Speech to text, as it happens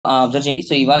Observe చేయండి.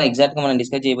 So ఇవాళ exact గా మనం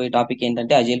డిస్కస్ చేయబోయే టాపిక్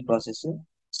ఏంటంటే అజైల్ ప్రాసెస్.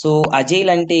 సో అజైల్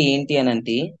అంటే ఏంటి అని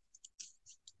అంటే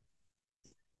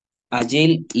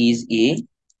agile is a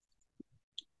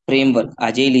framework.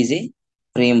 Agile is a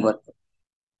framework.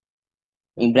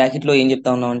 ఈ బ్రాకెట్ లో ఏం చెప్తా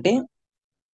ఉన్నాం అంటే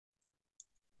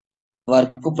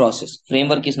work process.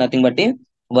 Framework is nothing but A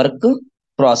work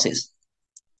process.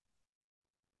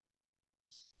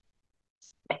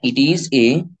 It is a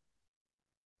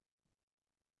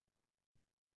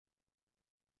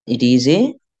it is a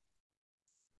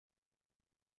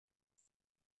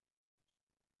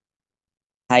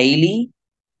highly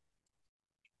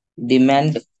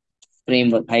demand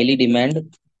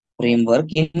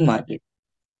framework in market.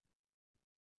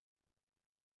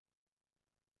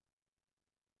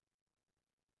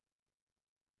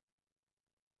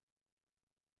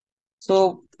 So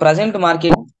present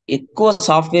market ఎక్కువ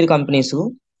software companies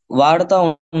వాడుతా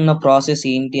ఉన్న process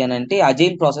ఏంటి అని అంటే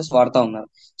అజైల్ ప్రాసెస్ వాడుతా ఉన్నారు.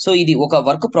 సో ఇది ఒక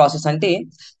వర్క్ ప్రాసెస్ అంటే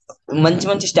మంచి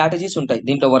మంచి స్ట్రాటజీస్ ఉంటాయి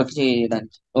దీంట్లో వర్క్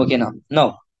చేయడానికి. ఓకేనా? నో,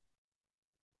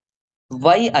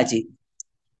 వై అజైల్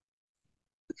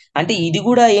అంటే ఇది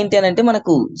కూడా ఏంటి అని అంటే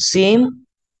మనకు సేమ్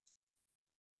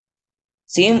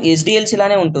సేమ్ ఎస్డిఎల్సి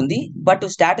లానే ఉంటుంది, బట్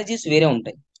స్ట్రాటజీస్ వేరే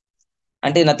ఉంటాయి.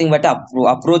 అంటే నథింగ్ బట్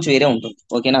అప్రోచ్ వేరే ఉంటుంది.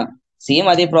 ఓకేనా? సేమ్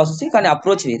అదే ప్రాసెస్ కానీ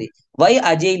అప్రోచ్ వేరే. Why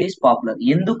agile is popular?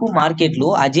 ఎందుకు మార్కెట్ లో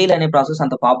అజైల్ అనే ప్రాసెస్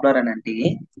అంత పాపులర్ అని అంటే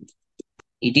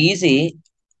it is a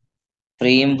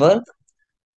framework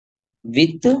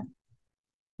with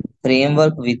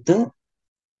framework with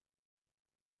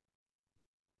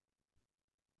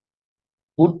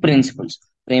good principles.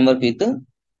 Framework with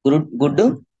good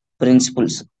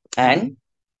principles and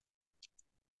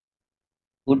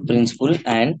good principal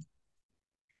and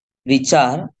which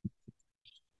are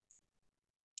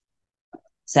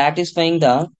satisfying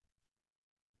the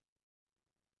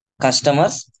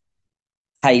customers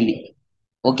highly.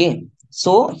 Okay.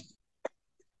 So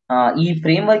ఈ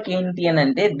framework ఏంటి అని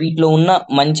అంటే వీటిలో ఉన్న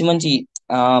మంచి మంచి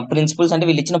ప్రిన్సిపల్స్ అంటే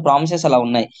వీళ్ళు ఇచ్చిన ప్రామిసెస్ అలా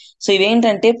ఉన్నాయి. సో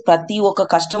ఇవేంటంటే ప్రతి ఒక్క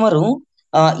కస్టమరు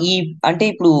ఈ అంటే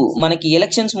ఇప్పుడు మనకి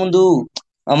ఎలక్షన్స్ ముందు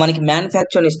మనకి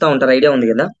మ్యానుఫ్యాక్చర్ ఇస్తా ఉంటారు, ఐడియా ఉంది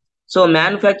కదా? సో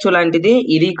మ్యానుఫ్యాక్చర్ లాంటిది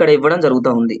ఇది ఇక్కడ ఇవ్వడం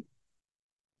జరుగుతూ ఉంది.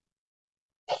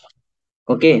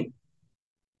 ఓకే.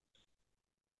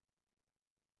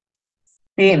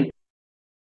 సేమ్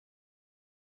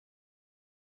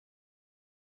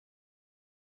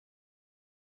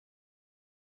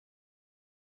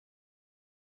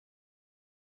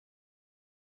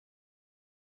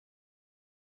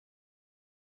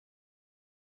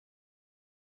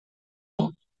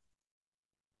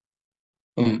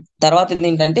తర్వాత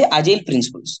ఏంటంటే అజైల్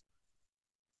ప్రిన్సిపల్స్.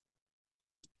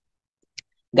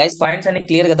 గైస్ పాయింట్స్ అన్ని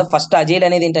క్లియర్ కదా? ఫస్ట్ అజైల్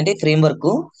అనేది ఏంటంటే ఫ్రేమ్వర్క్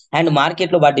అండ్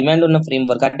మార్కెట్ లో బాగా డిమాండ్ ఉన్న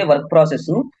ఫ్రేమ్వర్క్ అంటే వర్క్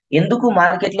ప్రాసెస్. ఎందుకు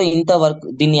మార్కెట్ లో ఇంత వర్క్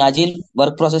దీన్ని అజైల్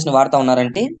వర్క్ ప్రాసెస్ ని వాడుతా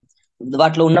ఉన్నారంటే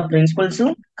వాటిలో ఉన్న ప్రిన్సిపల్స్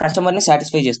కస్టమర్ ని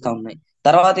సాటిస్ఫై చేస్తా ఉన్నాయి.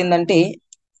 తర్వాత ఏంటంటే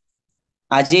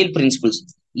అజైల్ ప్రిన్సిపల్స్.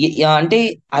 అంటే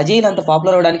అజైల్ అంత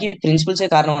పాపులర్ అవడానికి ప్రిన్సిపల్సే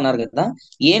కారణం అన్నారు కదా.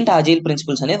 ఏంటి అజైల్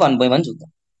ప్రిన్సిపల్స్ అనేది వన్ బై వన్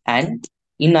చూద్దాం. And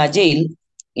in agile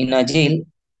in agile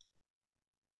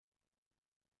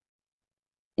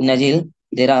in agile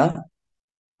there are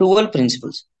 12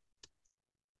 principles.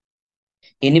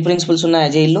 ఎన్ని ప్రిన్సిపల్స్ ఉన్నాయి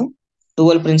అజైల్లో?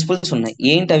 12 ప్రిన్సిపల్స్ ఉన్నాయి.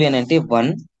 ఏంటి అవి అని అంటే one,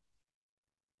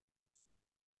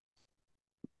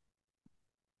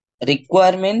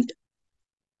 requirement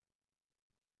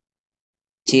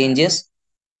changes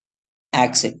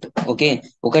accept. Okay.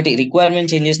 ఒకటి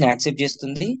రిక్వైర్మెంట్ చేంజెస్ ని యాక్సెప్ట్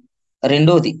చేస్తుంది.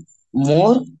 రెండోది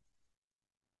మోర్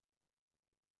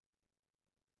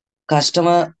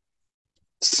కస్టమర్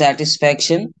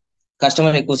సాటిస్ఫాక్షన్.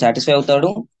 కస్టమర్ ఎక్కువ సాటిస్ఫై అవుతాడు.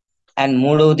 అండ్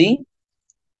మూడవది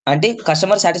అంటే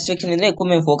కస్టమర్ సాటిస్ఫాక్షన్ మీద ఎక్కువ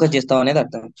మేము ఫోకస్ చేస్తాం అనేది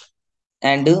అర్థం.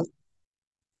 And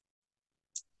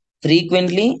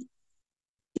frequently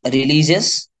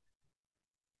releases.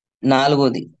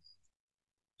 నాలుగోది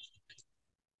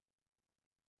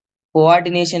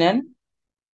coordination and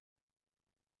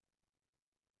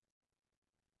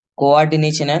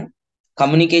coordination and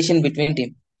communication between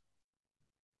team.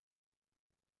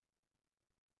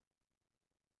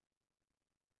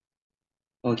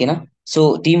 ఓకేనా? సో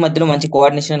టీం మధ్యలో మంచి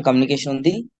కోఆర్డినేషన్ అండ్ కమ్యూనికేషన్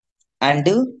ఉంది. అండ్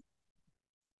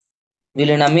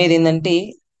వీళ్ళు నమ్మేది ఏంటంటే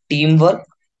team work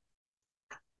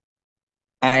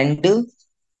and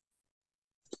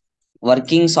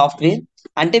working software.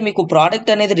 అంటే మీకు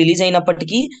ప్రోడక్ట్ అనేది రిలీజ్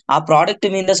అయినప్పటికీ ఆ ప్రోడక్ట్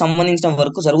మీద సంబంధించిన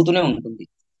వర్క్ జరుగుతూనే ఉంటుంది.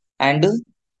 And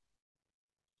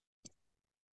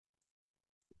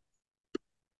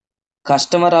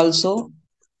customer also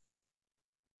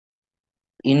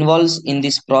involves in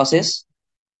this process.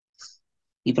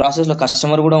 ఈ ప్రాసెస్ లో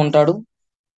కస్టమర్ కూడా ఉంటాడు.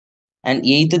 And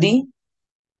ఎయిత్ది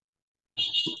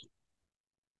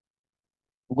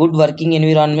good working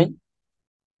environment.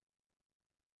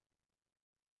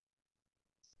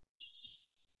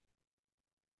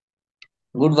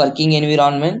 Good working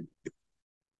environment.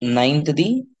 నైన్త్ది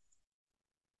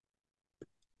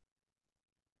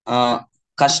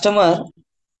customer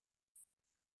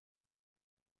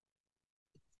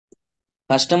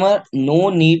no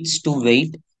needs to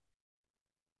wait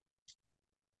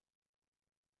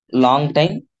long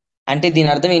time. అంటే దీని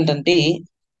అర్థం ఏంటంటే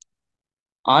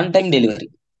ఆన్ టైం డెలివరీ.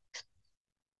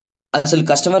 అసలు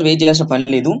కస్టమర్ వెయిట్ చేయాల్సిన పని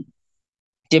లేదు,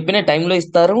 చెప్పిన టైంలో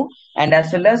ఇస్తారు. అండ్ యాజ్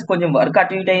వెల్ యాజ్ కొంచెం వర్క్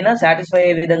అటు ఇటు అయినా సాటిస్ఫై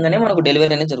అయ్యే విధంగానే మనకు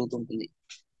డెలివరీ అనేది జరుగుతుంటుంది.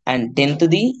 And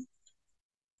టెన్త్ది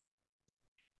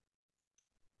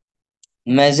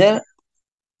measure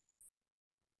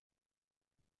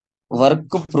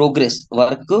work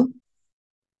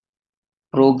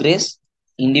progress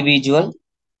individual.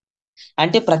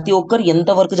 అంటే ప్రతి ఒక్కరు ఎంత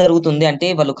వర్క్ జరుగుతుంది, అంటే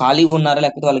వాళ్ళు ఖాళీగా ఉన్నారా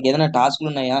లేకపోతే వాళ్ళకి ఏదైనా టాస్క్లు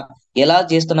ఉన్నాయా, ఎలా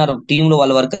చేస్తున్నారు టీమ్ లో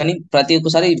వాళ్ళ వర్క్ అని ప్రతి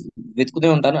ఒక్కసారి వెతుకుతూ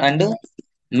ఉంటారు. And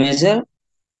measure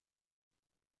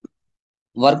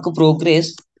work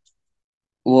progress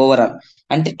overall.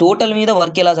 అంటే టోటల్ మీద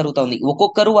వర్క్ ఎలా జరుగుతుంది,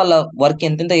 ఒక్కొక్కరు వాళ్ళ వర్క్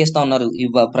ఎంతెంత చేస్తా ఉన్నారు ఈ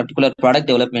పర్టికులర్ ప్రోడక్ట్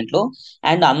డెవలప్మెంట్ లో,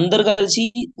 అండ్ అందరు కలిసి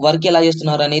వర్క్ ఎలా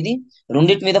చేస్తున్నారు అనేది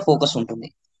రెండింటి మీద ఫోకస్ ఉంటుంది.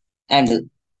 అండ్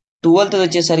 12th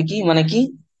వచ్చేసరికి మనకి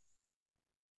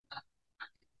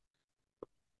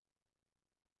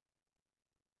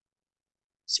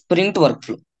స్ప్రింట్ వర్క్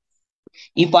ఫ్లో.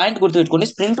 ఈ పాయింట్ గుర్తుపెట్టుకోండి.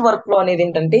 స్ప్రింట్ వర్క్ ఫ్లో అనేది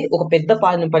ఏంటంటే ఒక పెద్ద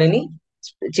పనిని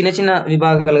చిన్న చిన్న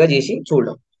విభాగాలుగా చేసి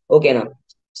చూడడం. ఓకేనా?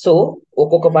 సో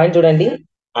ఒక్కొక్క పాయింట్ చూడండి.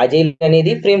 అజైల్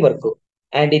అనేది ఫ్రేమ్ వర్క్,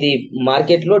 అండ్ ఇది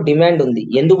మార్కెట్ లో డిమాండ్ ఉంది.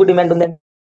 ఎందుకు డిమాండ్ ఉంది?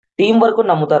 టీం వర్క్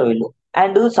నమ్ముతారు వీళ్ళు.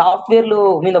 అండ్ సాఫ్ట్వేర్లు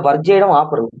మీద వర్క్ చేయడం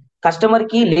ఆపరు. కస్టమర్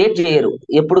కి లేట్ చేయరు.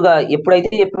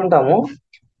 ఎప్పుడైతే చెప్పుకుంటామో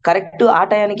కరెక్ట్ ఆ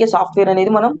టయానికే సాఫ్ట్వేర్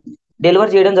అనేది మనం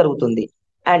డెలివర్ చేయడం జరుగుతుంది.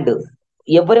 అండ్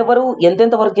ఎవరెవరు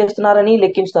ఎంతెంత వర్క్ చేస్తున్నారని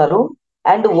లెక్కిస్తారు.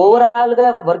 అండ్ ఓవరాల్ గా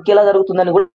వర్క్ ఎలా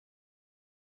జరుగుతుందని కూడా.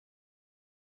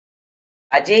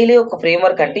 అజైలే ఒక ఫ్రేమ్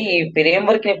వర్క్. అంటే ఈ ఫ్రేమ్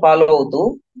వర్క్ ని ఫాలో అవుతూ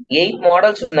 8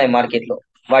 మోడల్స్ ఉన్నాయి మార్కెట్ లో,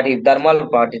 వాటి ధర్మాలు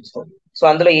పాటిస్తూ. సో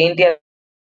అందులో ఏంటి?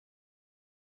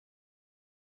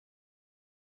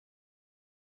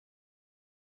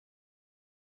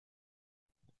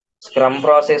 Scrum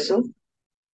process,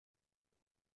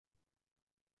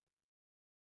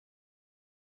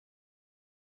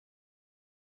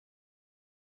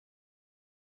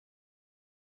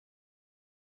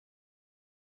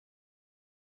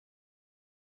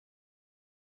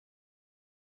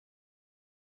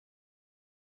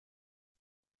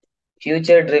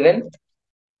 future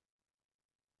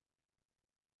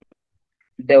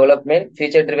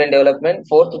future driven development.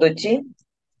 Fourth వచ్చి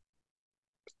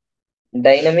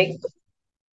డైనమిక్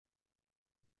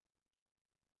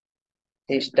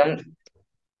సిస్టమ్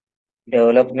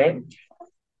డెవలప్మెంట్.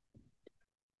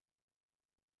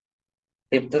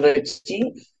 ఫిఫ్త్ వచ్చి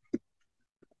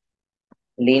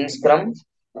లీన్ స్క్రమ్.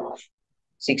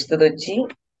 సిక్స్త్ వచ్చి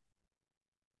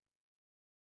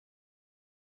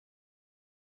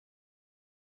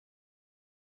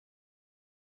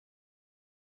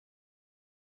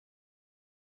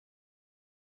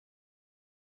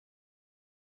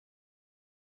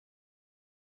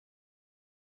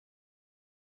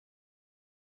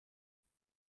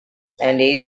and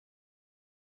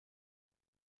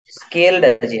scaled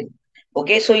agile.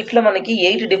 Okay, so ఇట్లా మనకి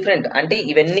 8 డిఫరెంట్. అంటే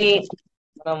ఇవన్నీ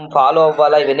మనం ఫాలో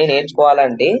అవ్వాలా, ఇవన్నీ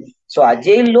నేర్చుకోవాలంటే సో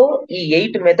అజైల్ లో ఈ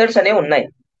 8 మెథడ్స్ అనేవి ఉన్నాయి.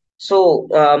 సో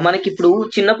మనకి ఇప్పుడు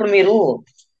చిన్నప్పుడు మీరు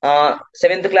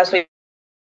 7th క్లాస్ లో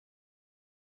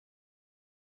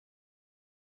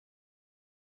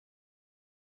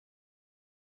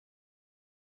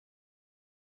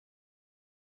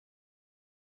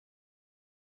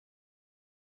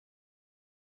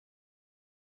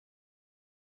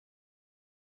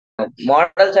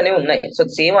మోడల్స్ అనేవి ఉన్నాయి. సో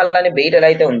సేమ్ అలానే బెయిట్ ఎలా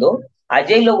అయితే ఉందో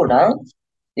అజైల్ లో కూడా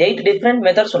 8 డిఫరెంట్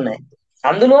మెథడ్స్ ఉన్నాయి.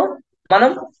 అందులో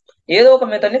మనం ఏదో ఒక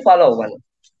మెథడ్ ని ఫాలో అవ్వాలి.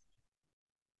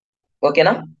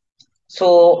 ఓకేనా? సో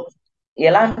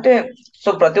ఎలా అంటే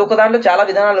సో ప్రతి ఒక్క దాంట్లో చాలా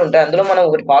విధానాలు ఉంటాయి, అందులో మనం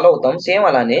ఒకటి ఫాలో అవుతాం. సేమ్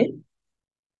అలానే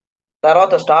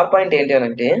తర్వాత స్టార్ పాయింట్ ఏంటి అని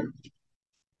అంటే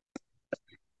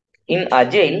ఇన్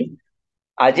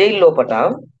అజైల్ లోపట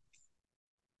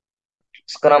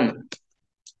scrum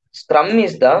scrum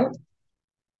is the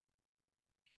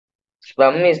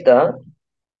scrum is the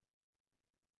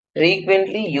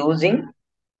frequently using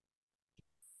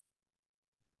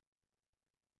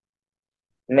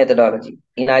methodology.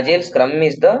 In Agile, Scrum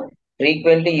is the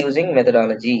frequently using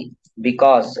methodology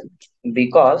because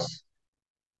because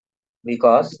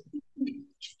because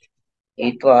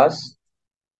it was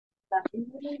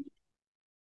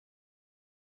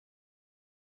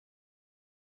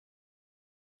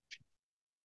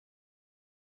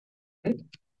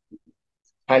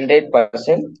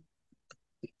 100%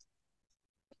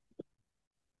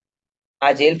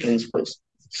 agile principles.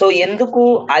 So ఎందుకు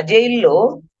agile లో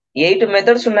 8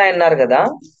 methods ఉన్నాయన్నారు కదా,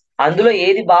 అందులో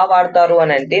ఏది బాగా వాడతారు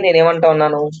అని అంటే నేను ఏమంటా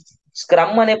ఉన్నాను,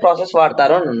 స్క్రమ్ అనే ప్రాసెస్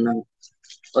వాడతారు అని ఉన్నాను.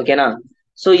 ఓకేనా.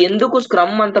 సో ఎందుకు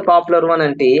స్క్రమ్ అంత పాపులర్ అని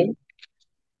అంటే,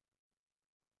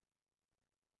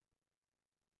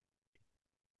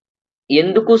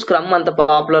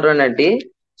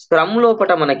 స్క్రమ్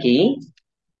లోపట మనకి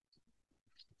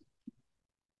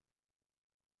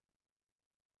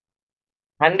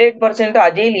 100%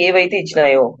 అజైల్ ఏవైతే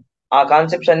ఇచ్చినాయో ఆ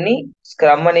కాన్సెప్ట్స్ అన్ని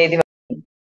స్క్రమ్ అనేది.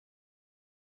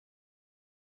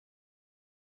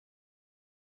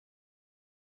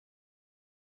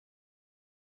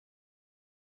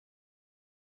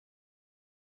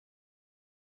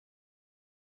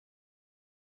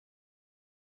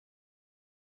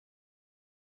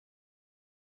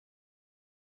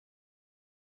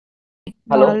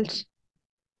 హలో. మోడల్స్.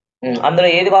 అందులో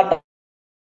ఏది వాడతాం?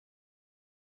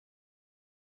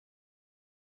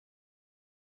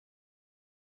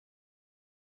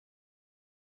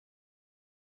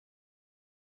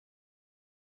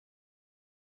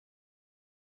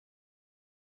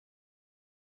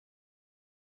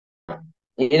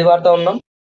 ఏది వాడుతా ఉన్నాం?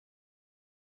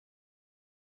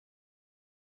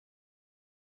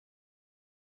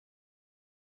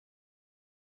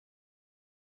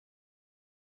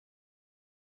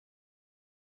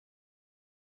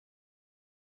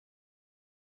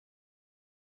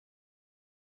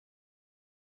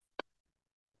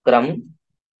 Scrum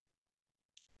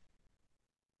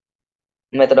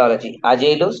methodology,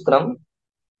 agile scrum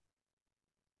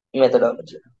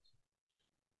methodology.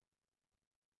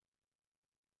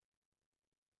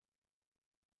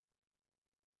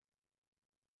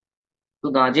 So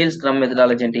agile scrum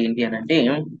methodology అంటే ఏంటి అని అంటే,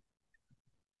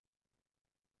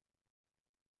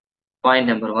 point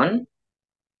number 1,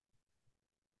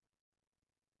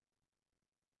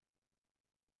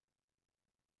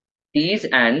 is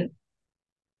an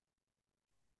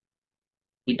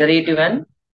iterative and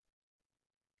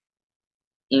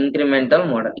incremental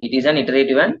model. It is an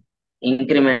iterative and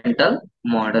incremental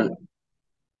model.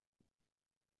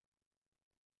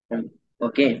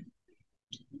 Okay.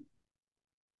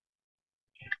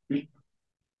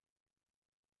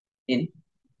 In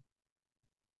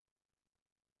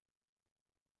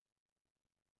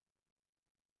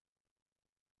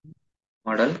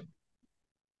model.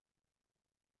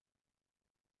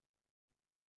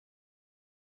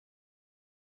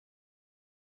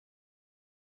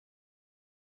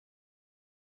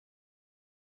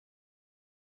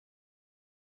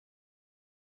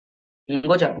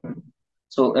 ఇంకో చెప్పండి.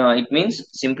 So it means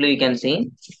simply you can say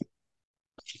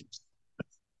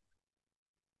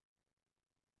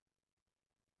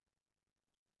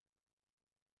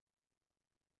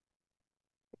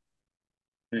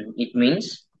it means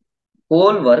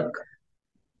whole work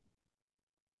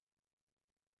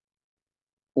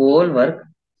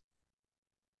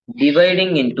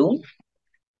dividing into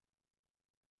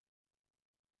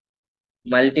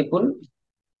multiple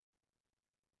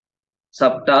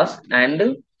subtasks and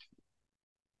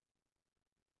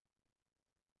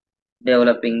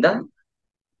developing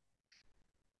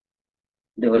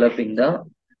the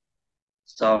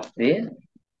software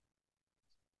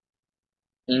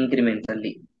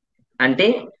incrementally. అంటే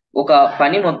ఒక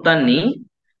పని మొత్తాన్ని,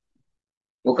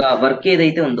 ఒక work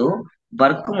ఏదైతే ఉందో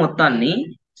work మొత్తాన్ని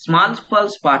స్మాల్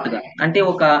పార్ట్ గా, అంటే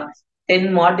ఒక 10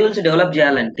 మాడ్యూల్స్ డెవలప్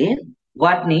చేయాలంటే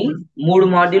వాటిని మూడు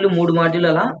మాడ్యూల్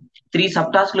అలా 3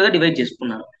 సబ్ టాస్క్ లుగా డివైడ్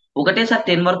చేసుకున్నారు. ఒకటేసారి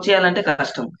 10 వర్క్ చేయాలంటే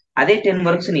కష్టం. అదే 10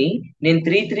 వర్క్స్ ని నేను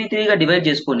 3 గా డివైడ్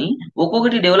చేసుకొని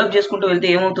ఒక్కొక్కటి డెవలప్ చేసుకుంటూ వెళ్తే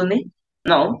ఏమవుతుంది?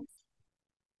 Now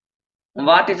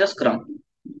what is a scrum?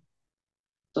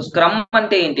 So scrum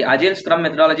అంటే ఏంటి? అజైల్ స్క్రమ్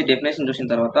మెథడాలజీ డెఫినేషన్ చూసిన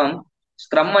తర్వాత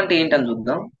స్క్రమ్ అంటే ఏంటి అని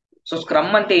చూద్దాం. సో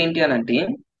స్క్రమ్ అంటే ఏంటి అని అంటే,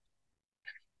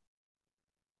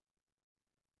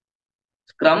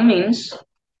 scrum means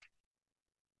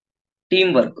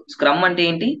team work. Scrum అంటే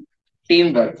ఏంటి?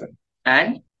 Team work.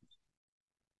 And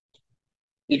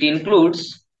it includes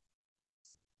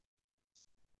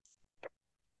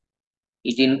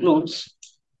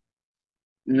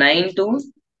 9 to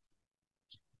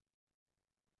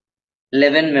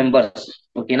 11 members.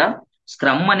 ఓకేనా.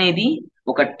 స్క్రమ్ అనేది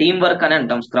ఒక టీం వర్క్ అని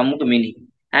అంటాం, స్క్రమ్ కు మీనింగ్.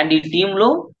 అండ్ ఈ టీమ్ లో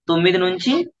 9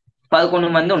 నుంచి 11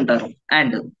 మంది ఉంటారు.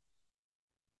 And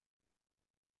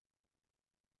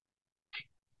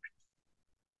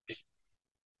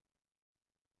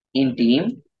in team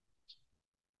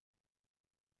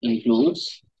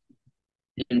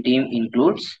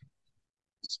includes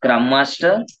scrum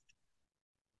master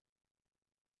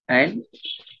and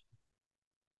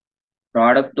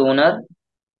product owner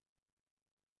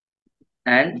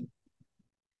and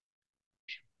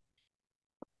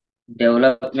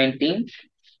development team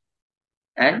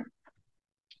and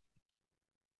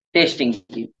testing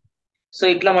team. So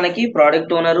ఇట్లా మనకి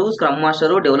product owner, scrum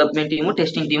master, development team,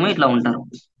 testing team ఇట్లా ఉంటారు.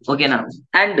 ఓకేనా?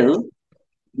 అండ్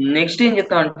నెక్స్ట్ ఏం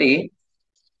చెప్తామంటే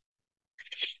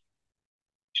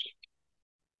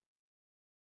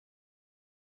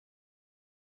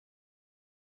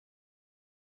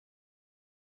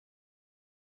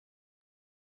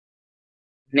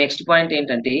నెక్స్ట్ పాయింట్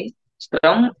ఏంటంటే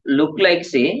scrum look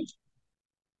likes A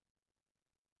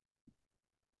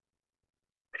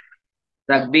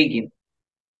rugby game.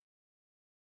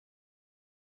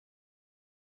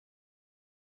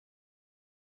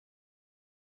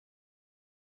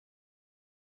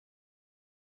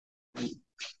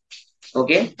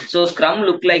 Okay, so scrum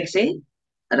look likes A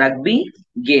rugby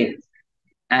game.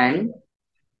 And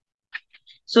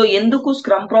so ఎందుకు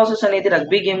scrum process అనేది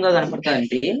రగ్బీ గేమ్ గా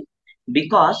కనపడతాయంటే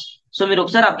because so మీరు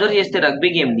ఒకసారి అబ్జర్వ్ చేస్తే రగ్బీ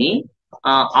గేమ్ ని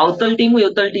అవతల టీము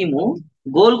యువతల టీము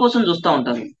గోల్ కోసం చూస్తూ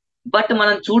ఉంటారు. బట్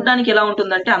మనం చూడడానికి ఎలా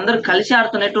ఉంటుందంటే అందరూ కలిసి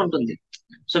ఆడుతున్నట్టు ఉంటుంది.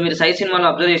 సో మీరు సై సినిమాలో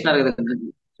అబ్జర్వ్ చేసినారు కదా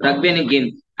రగ్బీ అనే గేమ్,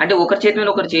 అంటే ఒకరి చేతి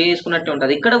మీద ఒకరు చేసుకున్నట్టు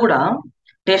ఉంటుంది. ఇక్కడ కూడా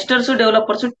టెస్టర్స్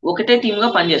డెవలపర్స్ ఒకటే టీమ్ గా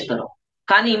పనిచేస్తారు.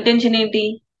 కానీ ఇంటెన్షన్ ఏంటి?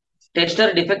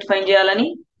 టెస్టర్ డిఫెక్ట్ ఫైండ్ చేయాలని,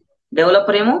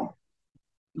 డెవలపర్ ఏమో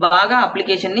బాగా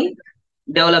అప్లికేషన్ ని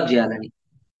డెవలప్ చేయాలని.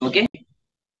 ఓకే,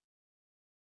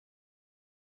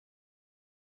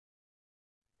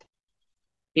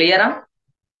 క్లియరా?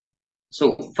 So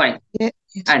fine.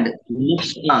 అండ్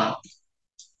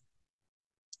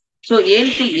సో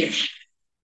ఏంటి,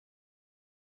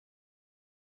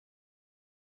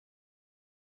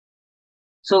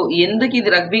 సో ఎందుకు ఇది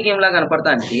రగ్బీ గేమ్ లా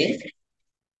కనపడతా అంటే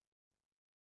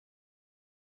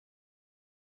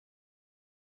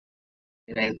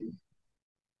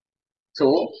సో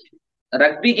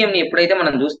రగ్బీ గేమ్ ని ఎప్పుడైతే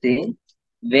మనం చూస్తే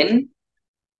when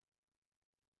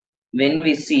when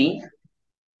we see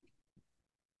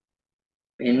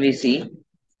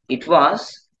it was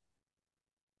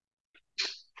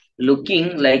looking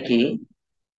like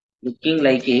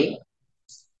a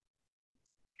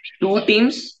two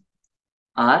teams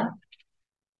are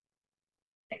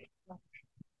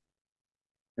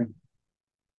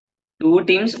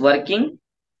working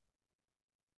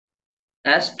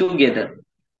as together,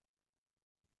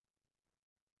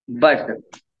 but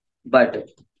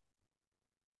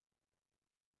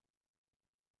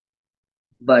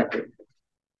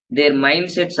their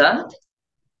mindsets are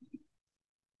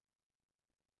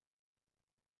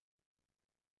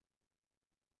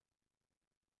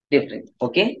different.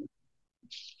 Okay,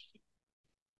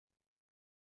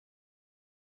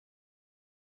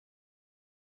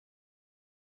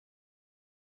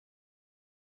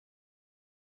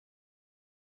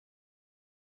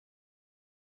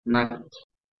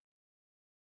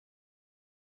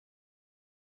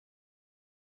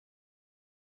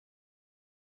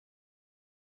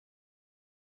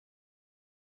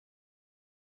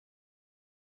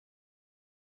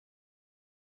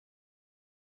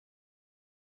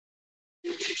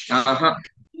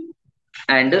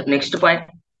 and next point,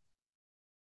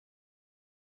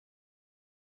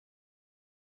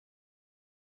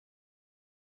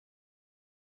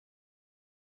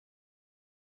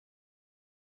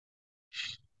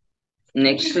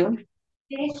 next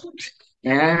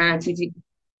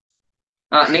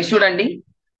next చూడండి.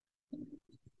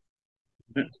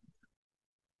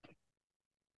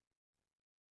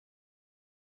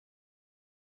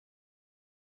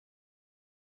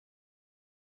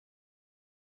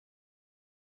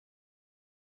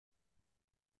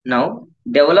 Now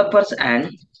developers and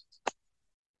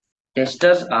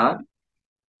testers are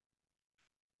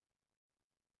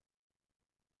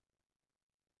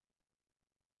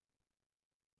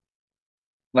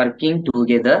working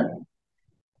together,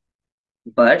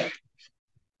 but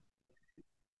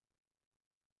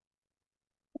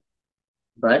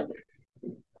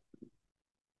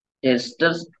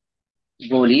testers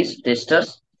goal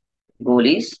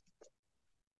is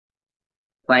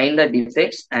find the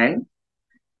defects and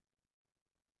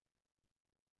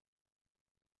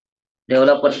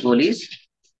developers goal is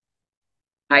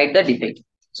hide the defect.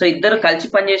 So ఇద్దరు కలిసి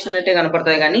పనిచేసినట్టే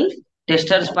కనపడతాయి, కానీ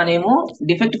testers పని ఏమో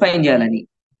defect find చేయాలని,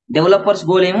 developers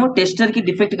goal ఏమో tester కి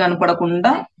డిఫెక్ట్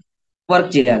కనపడకుండా వర్క్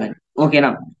చేయాలని.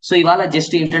 ఓకేనా? సో ఇవాళ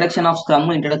just introduction of scrum,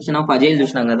 introduction of agile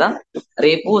చూసినాం కదా.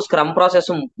 రేపు స్క్రమ్ ప్రాసెస్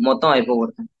మొత్తం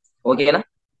అయిపోకూడదు. ఓకేనా?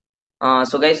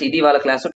 సో గైస్, ఇది వాళ్ళ క్లాస్.